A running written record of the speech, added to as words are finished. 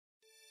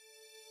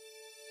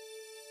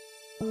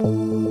Hi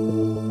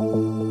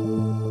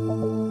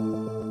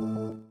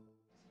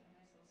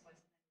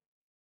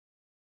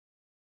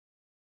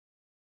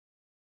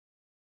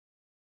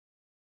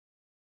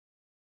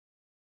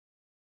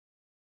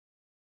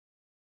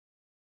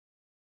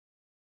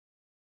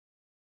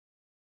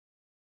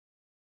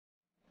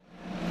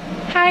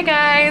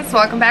guys,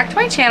 welcome back to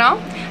my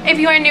channel. If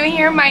you are new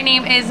here, my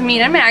name is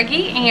Mina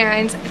Maggie,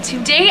 and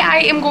today I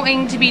am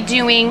going to be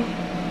doing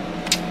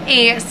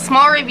a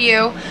small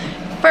review.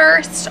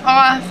 First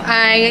off,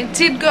 I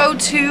did go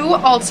to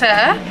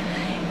Ulta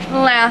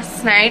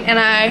last night and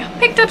I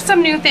picked up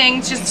some new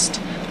things, just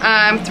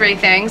 3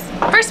 things.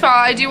 First of all,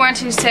 I do want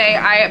to say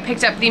I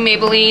picked up the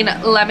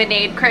Maybelline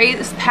Lemonade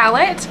Craze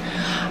palette.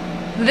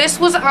 This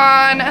was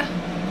on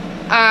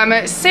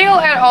sale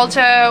at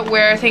Ulta,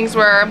 where things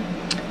were,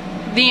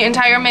 the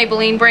entire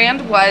Maybelline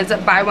brand was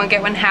buy one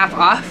get one half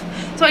off.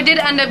 So I did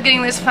end up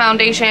getting this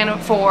foundation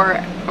for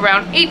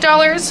around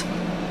 $8.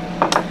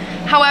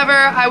 However,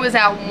 I was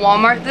at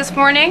Walmart this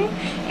morning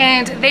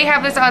and they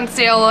have this on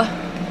sale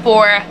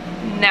for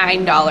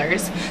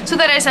 $9. So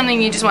that is something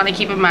you just want to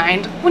keep in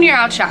mind when you're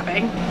out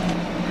shopping.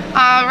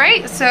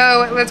 Alright,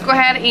 so let's go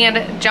ahead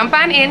and jump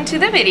on into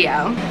the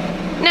video.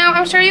 Now,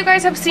 I'm sure you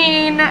guys have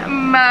seen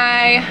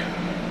my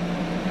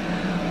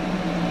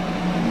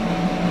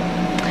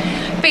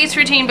face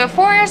routine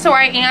before, so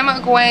I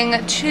am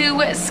going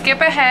to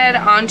skip ahead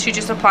onto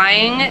just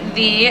applying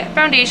the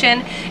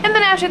foundation, and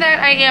then after that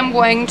I am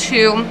going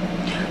to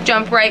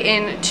jump right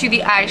into the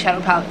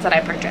eyeshadow palettes that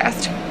I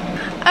purchased.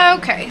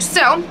 Okay,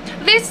 so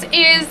this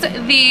is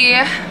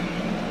the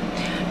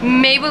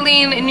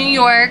Maybelline New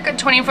York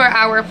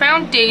 24-hour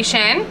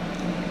foundation.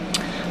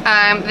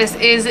 This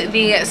is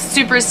the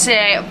Super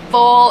Stay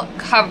Full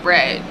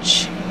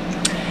Coverage.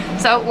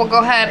 So we'll go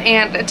ahead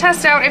and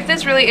test out if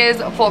this really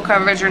is full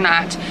coverage or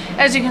not.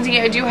 As you can see,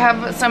 I do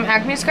have some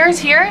acne scars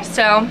here,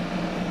 so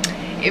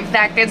if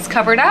that gets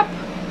covered up,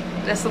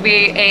 this will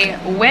be a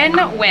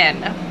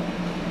win-win.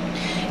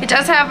 It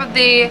does have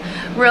the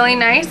really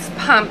nice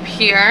pump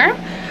here.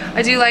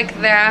 I do like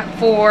that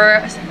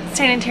for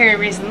sanitary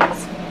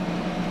reasons.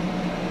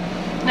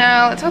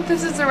 Now, let's hope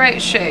this is the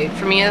right shade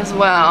for me as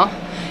well.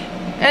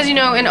 As you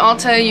know, in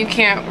Ulta, you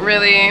can't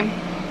really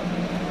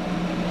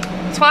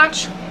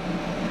swatch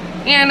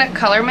and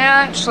color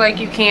match like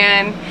you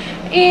can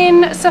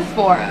in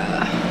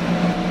Sephora.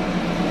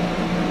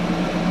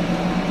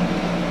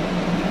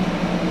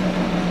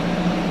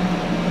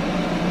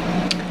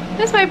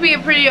 This might be a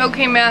pretty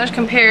okay match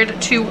compared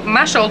to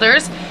my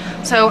shoulders,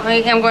 so I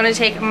am going to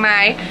take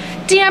my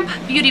damp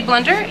beauty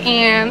blender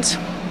and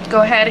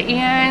go ahead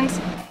and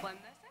blend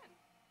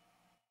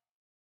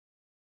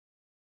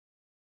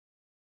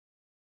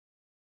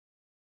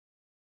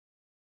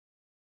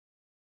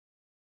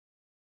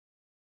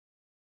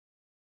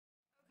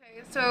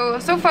this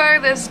in. So far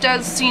this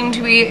does seem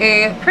to be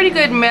a pretty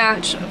good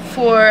match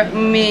for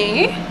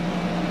me.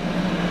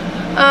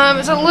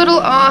 It's a little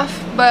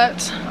off,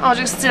 but I'll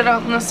just sit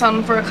out in the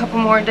sun for a couple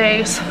more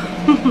days.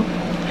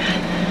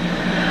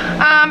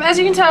 As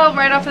you can tell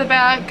right off the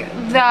back,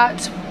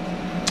 that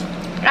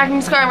acne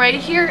scar right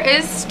here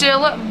is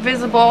still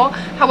visible.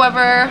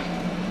 However,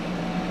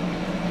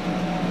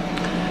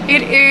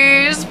 it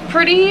is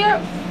pretty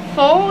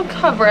full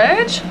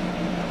coverage.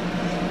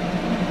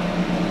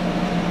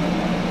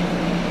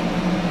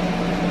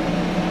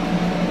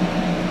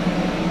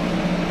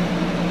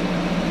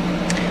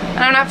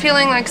 I'm not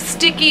feeling like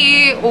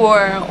sticky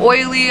or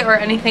oily or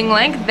anything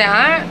like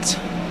that.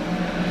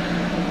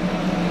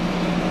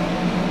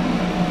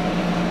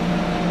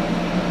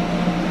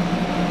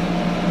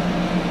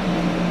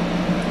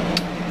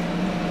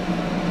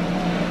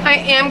 I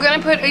am going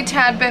to put a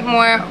tad bit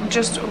more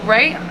just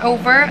right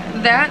over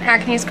that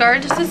acne scar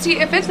just to see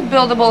if it's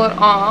buildable at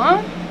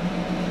all.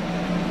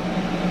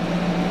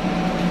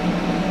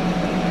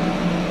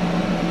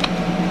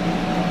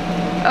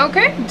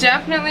 Okay,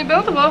 definitely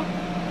buildable.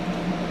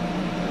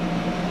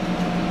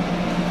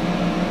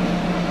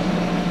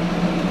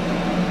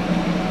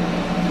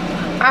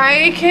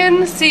 I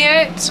can see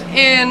it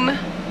in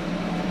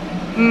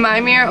my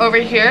mirror over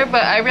here,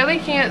 but I really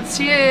can't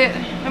see it.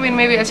 I mean,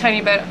 maybe a tiny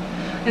bit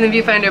in the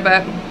viewfinder,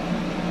 but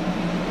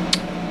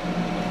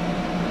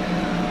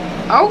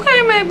okay,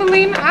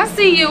 Maybelline, I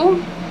see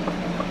you.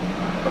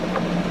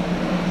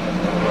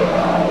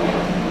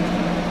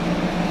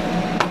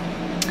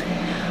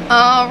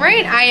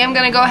 Alright, I am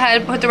gonna go ahead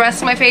and put the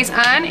rest of my face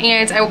on,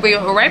 and I will be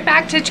right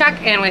back to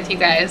check in with you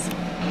guys.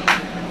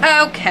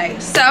 Okay,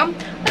 so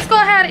let's go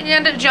ahead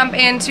and jump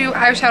into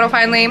eyeshadow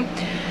finally.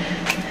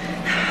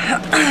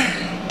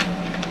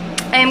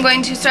 I am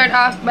going to start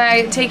off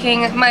by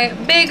taking my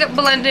big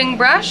blending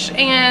brush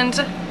and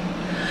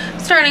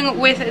starting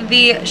with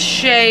the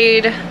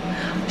shade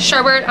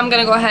Sherbert. I'm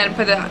going to go ahead and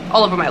put it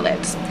all over my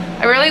lids.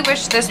 I really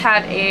wish this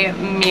had a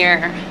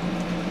mirror.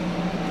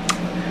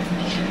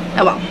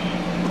 Oh well.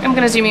 I'm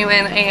going to zoom you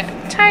in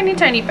a tiny,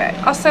 tiny bit.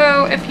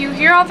 Also, if you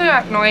hear all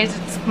that noise,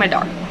 it's my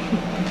dog.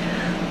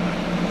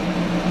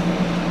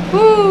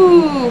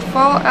 Ooh,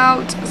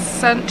 Fallout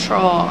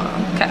Central.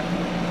 Okay.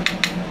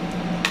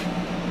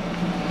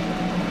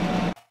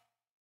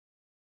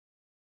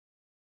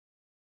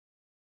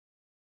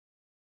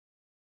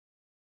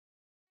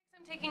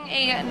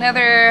 taking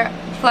another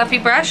fluffy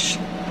brush,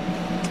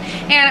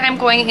 and I'm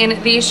going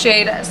in the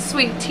shade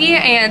Sweet Tea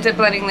and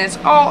blending this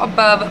all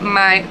above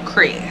my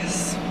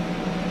crease.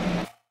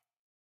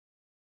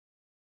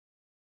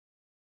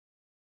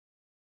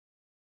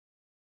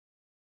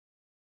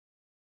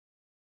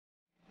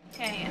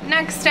 Okay,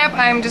 next step,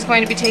 I'm just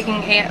going to be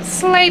taking a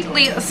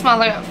slightly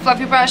smaller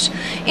fluffy brush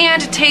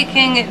and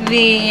taking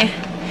the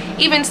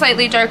even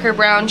slightly darker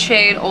brown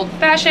shade Old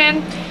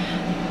Fashioned,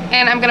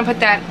 and I'm going to put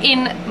that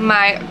in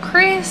my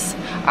crease.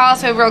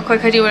 Also, real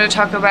quick, I do want to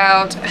talk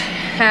about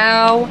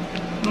how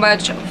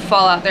much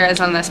fallout there is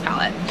on this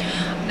palette.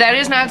 That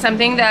is not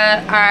something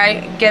that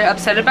I get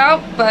upset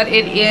about, but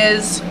it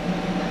is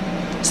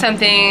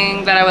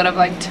something that I would have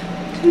liked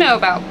to know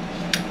about,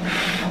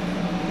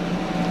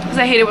 because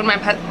I hate it when my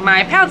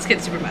palettes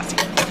get super messy.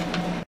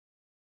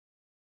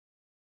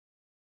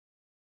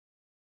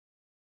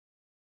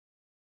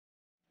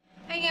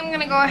 I am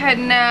going to go ahead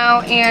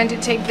now and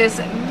take this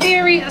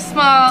very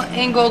small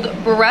angled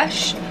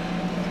brush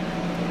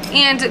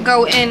and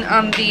go in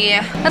on the,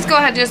 let's go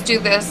ahead and just do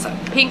this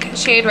pink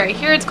shade right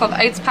here. It's called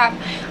Ice Pop.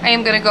 I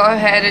am going to go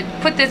ahead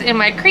and put this in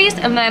my crease,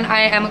 and then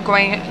I am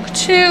going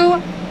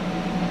to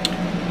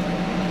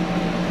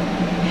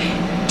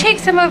take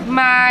some of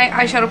my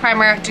eyeshadow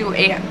primer, do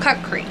a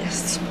cut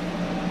crease.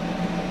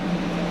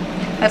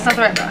 That's not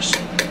the right brush.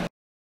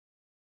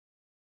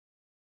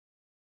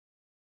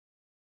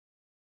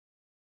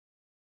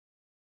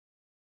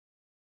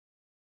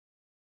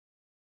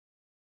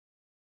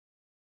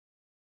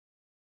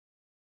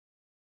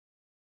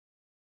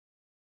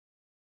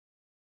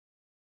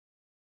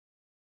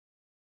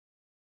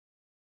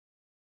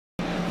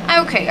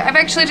 Okay, I've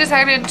actually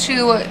decided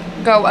to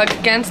go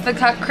against the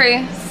cut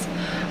crease.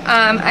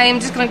 I am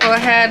just going to go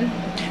ahead,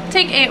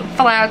 take a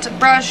flat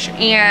brush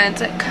and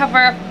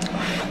cover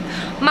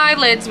my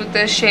lids with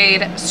the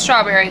shade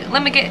Strawberry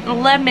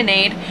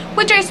Lemonade,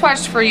 which I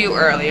swatched for you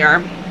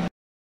earlier.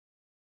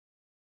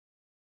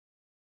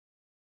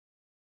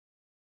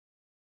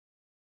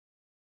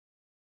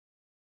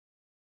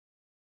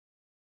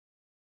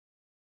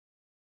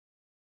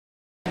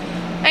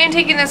 I am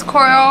taking this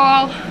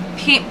Coral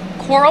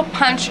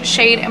Punch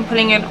shade and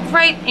putting it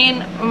right in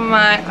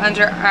my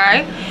under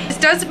eye. This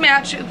does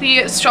match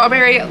the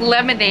Strawberry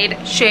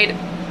Lemonade shade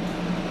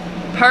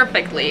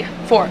perfectly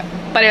for it,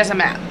 but as a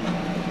matte.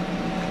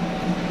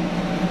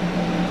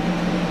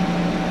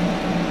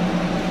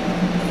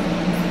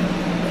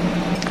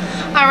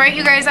 Alright,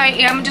 you guys, I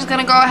am just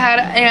gonna go ahead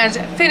and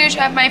finish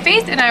up my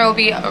face, and I will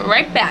be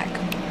right back.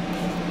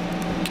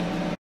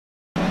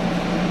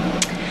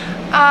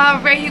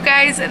 Alright, you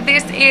guys,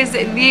 this is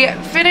the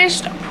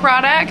finished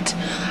product.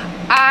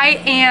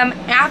 I am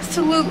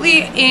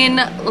absolutely in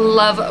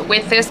love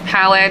with this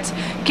palette.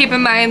 Keep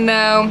in mind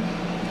though,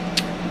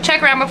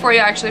 check around before you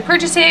actually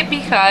purchase it,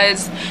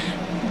 because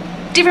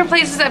different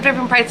places have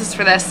different prices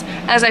for this,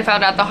 as I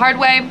found out the hard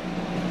way.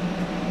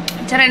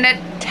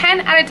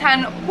 10 out of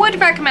 10 would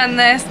recommend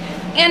this.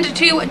 And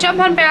to jump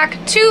on back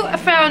to a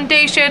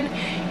foundation,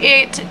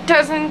 it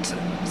doesn't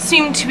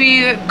seem to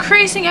be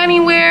creasing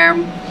anywhere.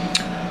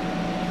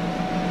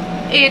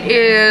 It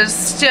is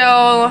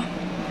still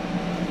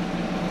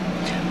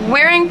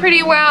wearing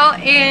pretty well,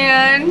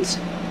 and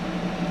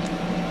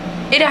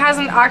it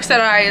hasn't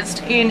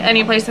oxidized in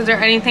any places or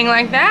anything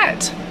like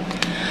that.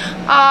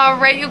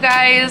 Alright, you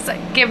guys,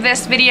 give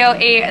this video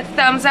a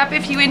thumbs up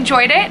if you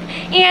enjoyed it,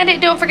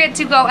 and don't forget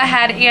to go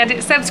ahead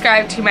and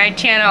subscribe to my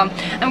channel.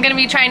 I'm going to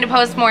be trying to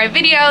post more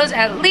videos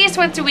at least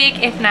once a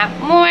week, if not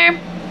more,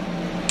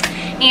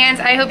 and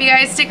I hope you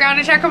guys stick around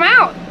to check them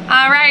out.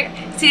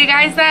 Alright, see you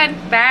guys then.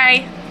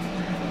 Bye.